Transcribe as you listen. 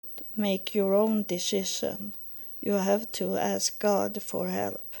make your own decision. You have to ask God for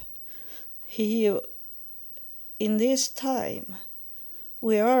help. In this time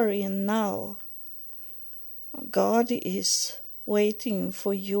we are in now, God is waiting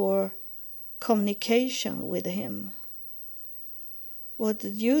for your communication with Him. What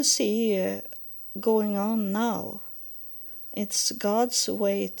you see going on now, it's God's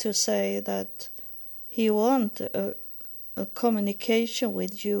way to say that He wants a communication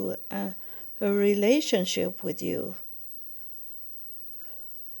with you, a relationship with you.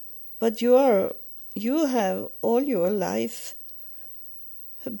 But you have all your life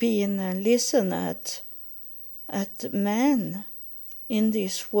been listen at men in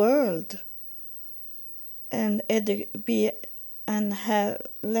this world and have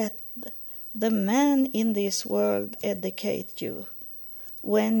let the man in this world educate you,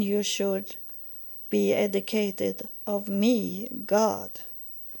 when you should be educated of me, God.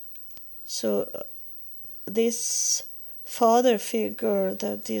 So this father figure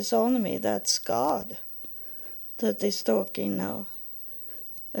that is on me, that's God that is talking now.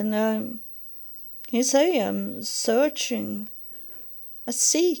 And he say, I'm searching, I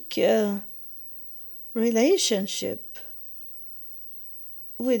seek a relationship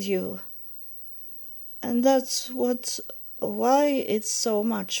with you. And that's why it's so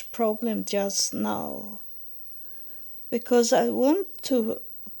much problem just now. Because I want to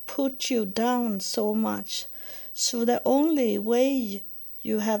put you down so much. So the only way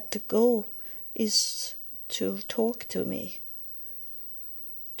you have to go is to talk to me,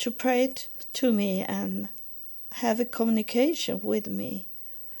 to pray to me and have a communication with me.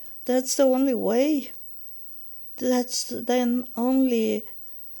 That's the only way. That's the only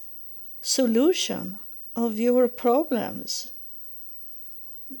solution of your problems.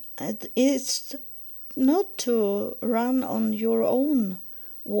 It's not to run on your own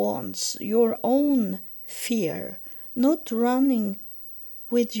wants, your own fear, not running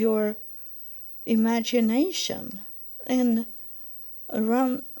with your imagination, and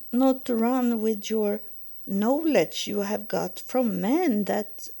not run with your knowledge you have got from men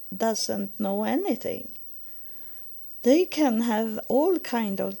that doesn't know anything. They can have all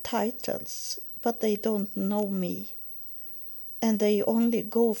kind of titles, but they don't know me. And they only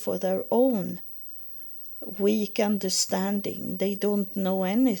go for their own weak understanding. They don't know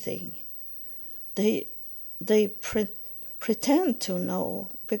anything. They pretend to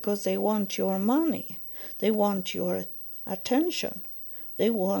know because they want your money. They want your attention.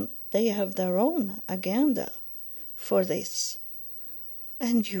 They have their own agenda for this.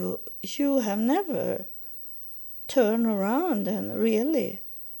 And you have never turned around and really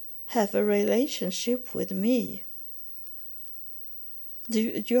have a relationship with me.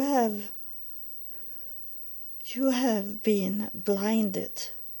 You have been blinded.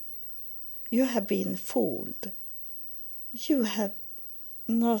 You have been fooled. You have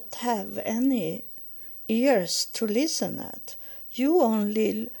not have any ears to listen at. You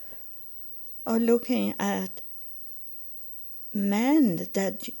only are looking at men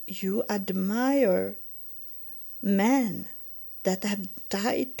that you admire, men that have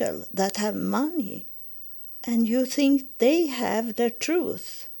title, that have money, and you think they have the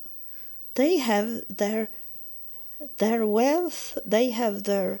truth. They have their wealth, they have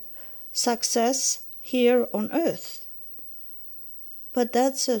their success here on earth. But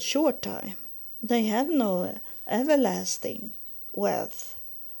that's a short time. They have no everlasting wealth,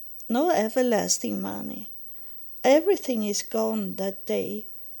 no everlasting money. Everything is gone that day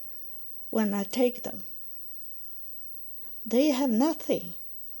when I take them. They have nothing.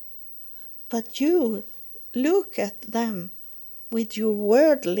 But you look at them with your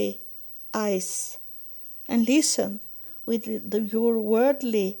worldly eyes and listen with your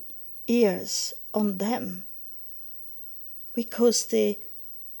worldly ears on them, because they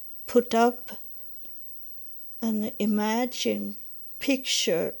put up an imagined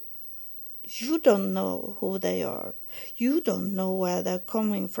picture. You don't know who they are. You don't know where they're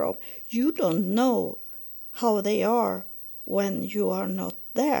coming from. You don't know how they are when you are not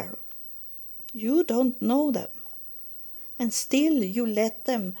there. You don't know them. And still you let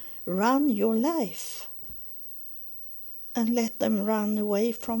them run your life and let them run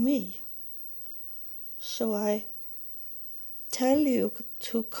away from me. So I tell you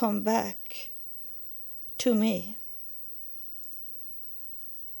to come back to me.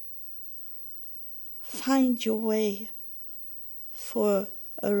 Find your way for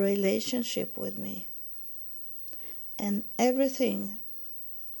a relationship with me. And everything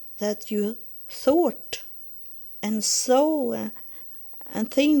that you thought and saw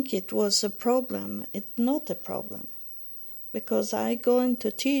and think it was a problem, it's not a problem. because I'm going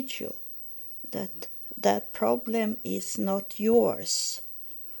to teach you that that problem is not yours.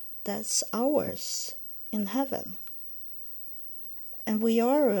 That's ours in heaven. And we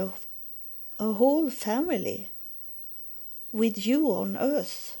are a whole family with you on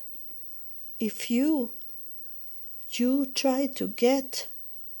earth. If you try to get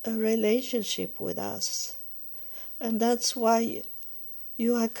a relationship with us, and that's why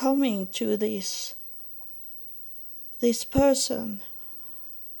you are coming to this person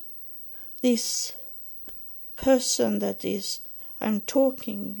that is I'm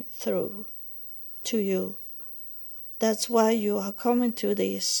talking through to you. That's why you are coming to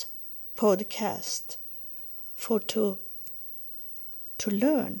this podcast, to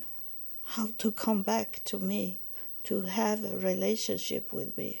learn how to come back to me, to have a relationship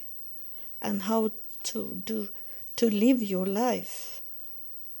with me, and how to live your life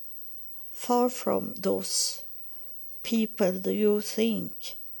far from those people that you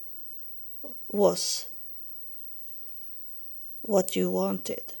think was what you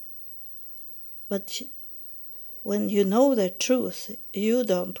wanted. But when you know the truth, you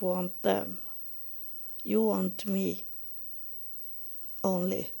don't want them. You want me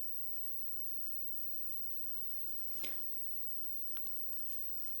only.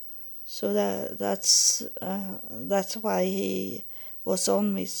 So that's why he was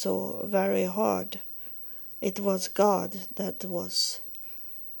on me so very hard. It was God that was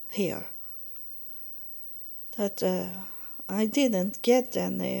here. That I didn't get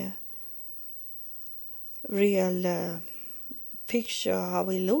any real picture how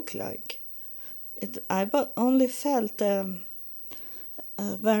he looked like. I only felt a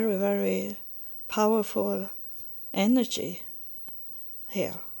very, very powerful energy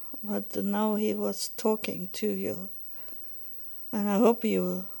here. But now he was talking to you. And I hope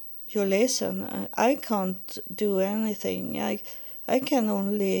you listen. I can't do anything. I can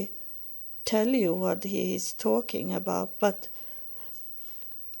only tell you what he is talking about. But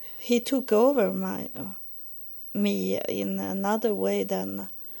he took over me in another way than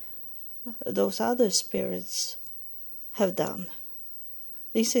those other spirits have done.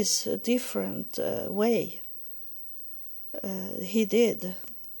 This is a different way he did.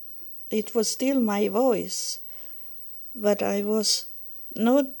 It was still my voice, but I was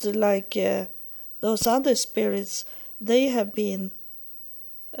not like those other spirits. They have been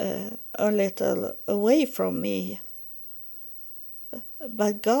a little away from me,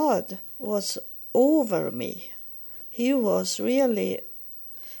 but God was over me. He was really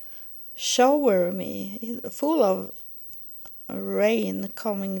shower me, full of rain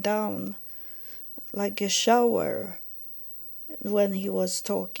coming down like a shower when he was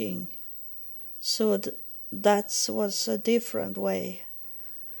talking. So that was a different way.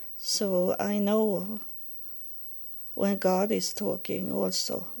 So I know when God is talking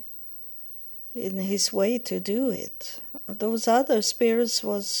also in his way to do it. Those other spirits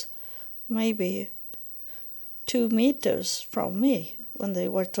was maybe 2 meters from me when they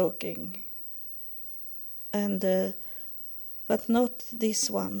were talking. And but not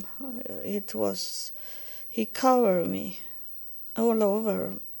this one. He covered me all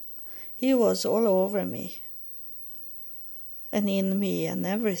over. He was all over me and in me and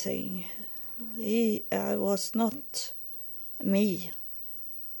everything. I was not me.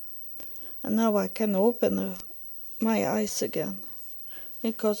 And now I can open my eyes again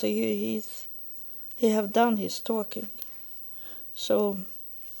because he have done his talking. So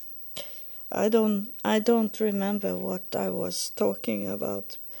I don't remember what I was talking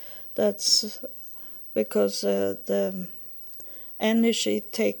about. That's because the energy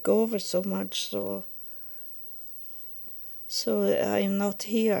take over so much, so I'm not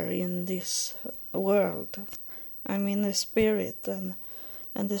here in this world. I'm in the spirit, and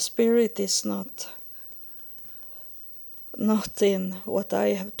the spirit is not in what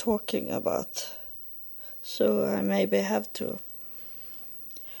I have talking about. So I maybe have to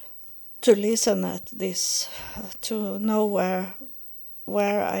listen at this to know where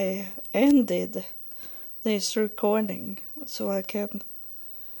I ended this recording, so I can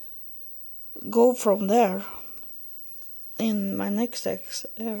go from there in my next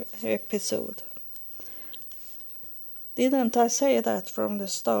episode. Didn't I say that from the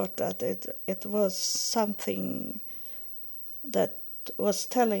start, that it was something that was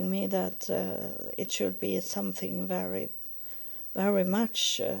telling me that it should be something very, very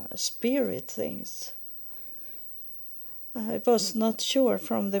much spirit things? I was not sure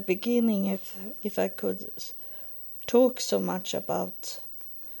from the beginning if I could talk so much about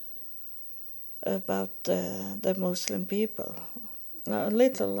the Muslim people. A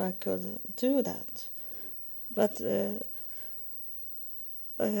little I could do that, but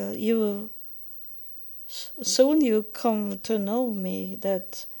soon you come to know me,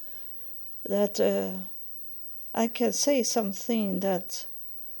 that I can say something that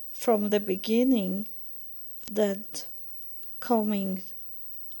from the beginning that coming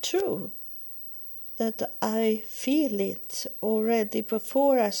true, that I feel it already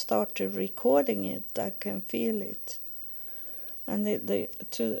before I started recording it. I can feel it, and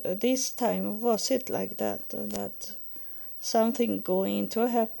this time was it like that something going to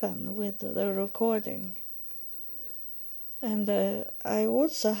happen with the recording. And I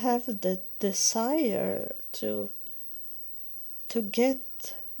also have the desire to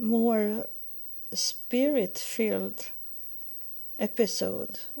get more spirit-filled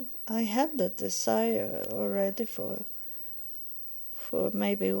episode. I had that desire already for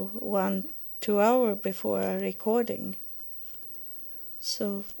maybe 1-2 hours before a recording.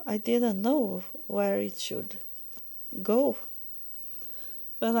 So I didn't know where it should go.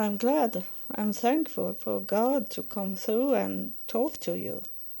 But I'm glad, I'm thankful for God to come through and talk to you.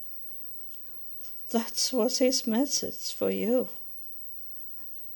 That was his message for you.